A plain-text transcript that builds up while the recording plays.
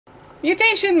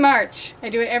Mutation March! I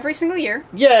do it every single year.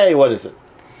 Yay, what is it?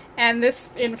 And this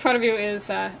in front of you is,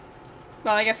 well,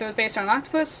 I guess it was based on an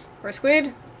octopus or a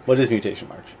squid. What is Mutation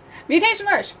March? Mutation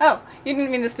March! Oh, you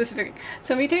didn't mean the specific.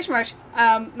 So Mutation March,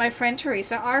 my friend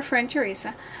Teresa, our friend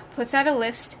Teresa, puts out a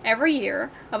list every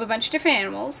year of a bunch of different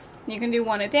animals. You can do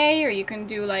one a day, or you can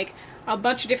do, like, a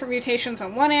bunch of different mutations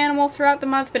on one animal throughout the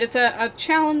month, but it's a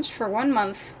challenge for 1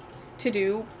 month to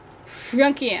do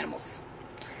funky animals.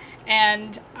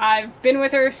 And I've been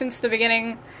with her since the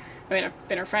beginning. I mean, I've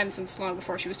been her friend since long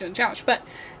before she was doing the challenge, but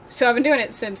so I've been doing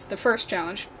it since the first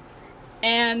challenge.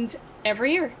 And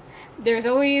every year, there's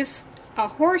always a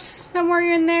horse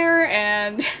somewhere in there,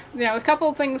 and, you know, a couple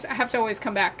of things have to always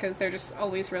come back because they're just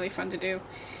always really fun to do.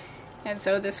 And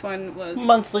so this one was...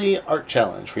 Monthly art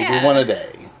challenge. We do one a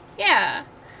day. Yeah.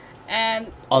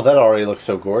 And... Oh, that already looks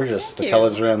so gorgeous. Thank the you.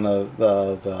 colors around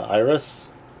the iris.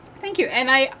 Thank you. And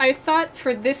I thought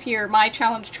for this year, my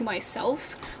challenge to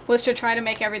myself was to try to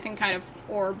make everything kind of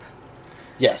orb.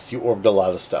 Yes, you orbed a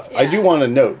lot of stuff. Yeah. I do want to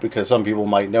note, because some people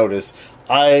might notice,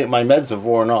 my meds have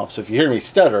worn off, so if you hear me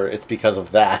stutter, it's because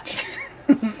of that.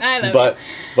 I love it.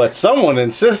 But someone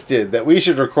insisted that we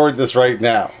should record this right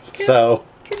now. So...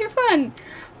 Because you're fun.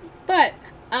 But,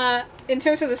 in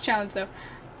terms of this challenge, though,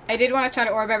 I did want to try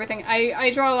to orb everything. I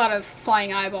draw a lot of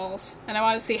flying eyeballs, and I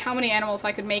want to see how many animals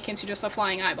I could make into just a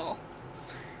flying eyeball.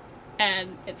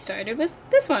 And it started with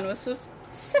this one, which was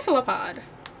Cephalopod.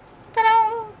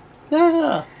 Ta-da!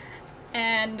 Yeah.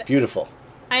 And Beautiful.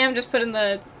 I am just putting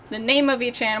the name of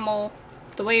each animal,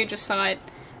 the way you just saw it.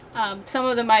 Some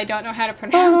of them I don't know how to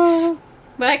pronounce,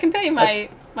 but I can tell you my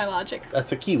logic.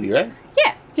 That's a kiwi, right?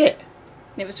 Yeah. Yeah.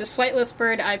 It was just flightless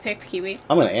bird. I picked kiwi.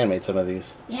 I'm going to animate some of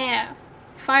these. Yeah.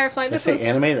 Firefly. Did I say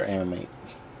animate or animate?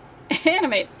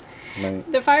 Animate.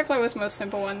 Animate. The firefly was the most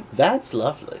simple one. That's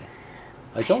lovely.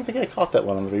 I don't think I caught that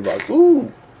one on the reblog.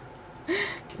 Ooh.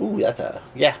 Ooh, that's a...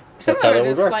 Yeah. Some That's of how them that are would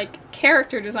just work. like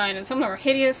character design, and some of them are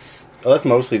hideous. Oh, that's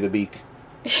mostly the beak.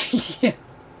 Yeah.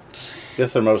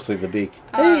 Guess they're mostly the beak.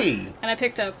 Hey! And I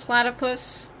picked a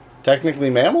platypus. Technically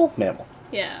mammal? Mammal.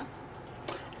 Yeah.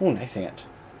 Ooh, nice ant.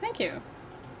 Thank you.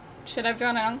 Should I have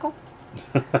drawn an uncle?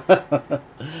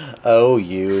 Oh,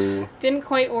 you. Didn't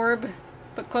quite orb,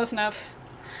 but close enough.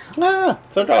 Ah,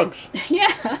 they're dogs.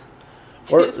 Yeah.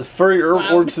 Or Just furry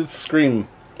loud. orbs that scream.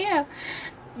 Yeah.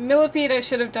 Millipede, I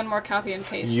should have done more copy and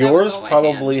paste. That Yours was all by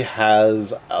probably hand.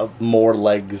 has more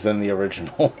legs than the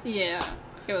original. Yeah.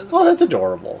 It was. Oh, that's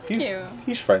adorable. Thank you.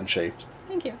 He's friend-shaped.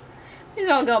 Thank you. These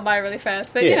all go by really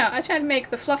fast, but Yeah. you know, I tried to make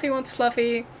the fluffy ones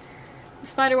fluffy. The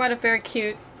spider wound up very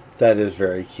cute. That is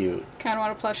very cute. Kind of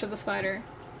want a plush of the spider.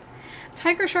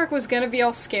 Tiger Shark was gonna be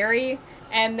all scary,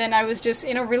 and then I was just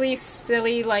in a really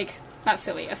silly, like, not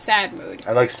silly, a sad mood.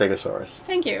 I like Stegosaurus.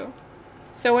 Thank you.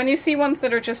 So when you see ones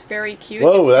that are just very cute...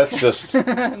 Whoa, it's that's just...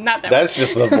 not that That's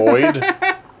just the void.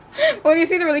 When you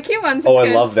see the really cute ones, it's Oh, I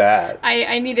 'cause love that.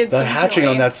 I needed The some hatching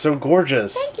joy. on that's so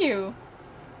gorgeous. Thank you.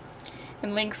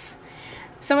 And Lynx.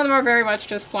 Some of them are very much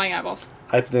just flying eyeballs.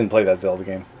 I didn't play that Zelda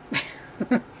game.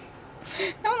 That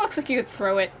one looks like you could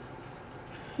throw it,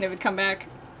 and it would come back.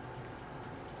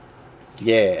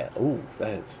 Yeah. Ooh,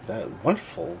 that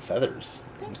wonderful feathers.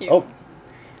 Thank you. Oh,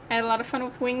 I had a lot of fun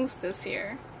with wings this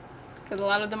year, because a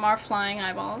lot of them are flying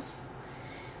eyeballs.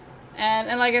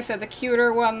 And like I said, the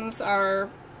cuter ones are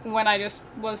when I just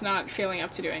was not feeling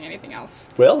up to doing anything else.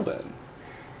 well then.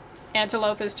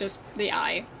 Antelope is just the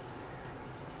eye.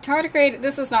 Tardigrade,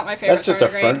 this is not my favorite That's just a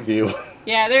tardigrade. front view.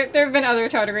 Yeah, there have been other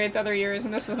tardigrades other years,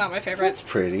 and this was not my favorite. That's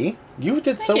pretty. You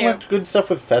did so you. much good stuff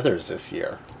with feathers this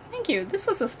year. Thank you. This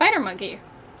was a spider monkey.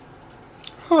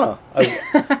 Huh. I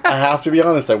have to be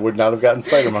honest, I would not have gotten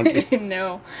Spider Monkey.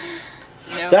 No.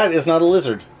 That is not a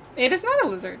lizard. It is not a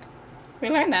lizard. We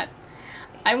learned that.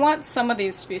 I want some of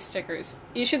these to be stickers.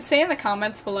 You should say in the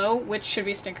comments below which should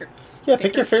be stickers. Yeah,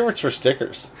 pick your favorites for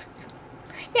stickers.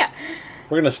 Yeah.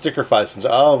 We're going to stickerify some...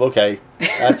 Oh, okay.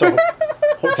 That's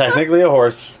technically a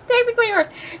horse. Technically yours.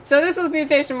 So this is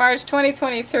Mutation March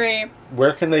 2023.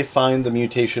 Where can they find the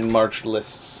Mutation March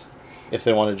lists if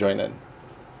they want to join in?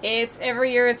 It's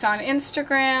every year it's on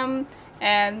Instagram,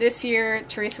 and this year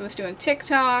Teresa was doing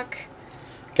TikTok.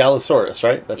 Galasaurus,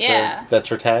 right? That's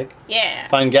her tag? Yeah.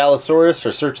 Find Galasaurus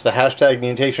or search the hashtag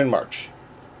Mutation March.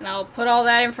 And I'll put all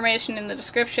that information in the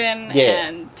description, Yeah.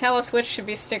 and tell us which should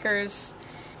be stickers,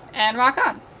 and rock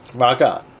on. Rock on.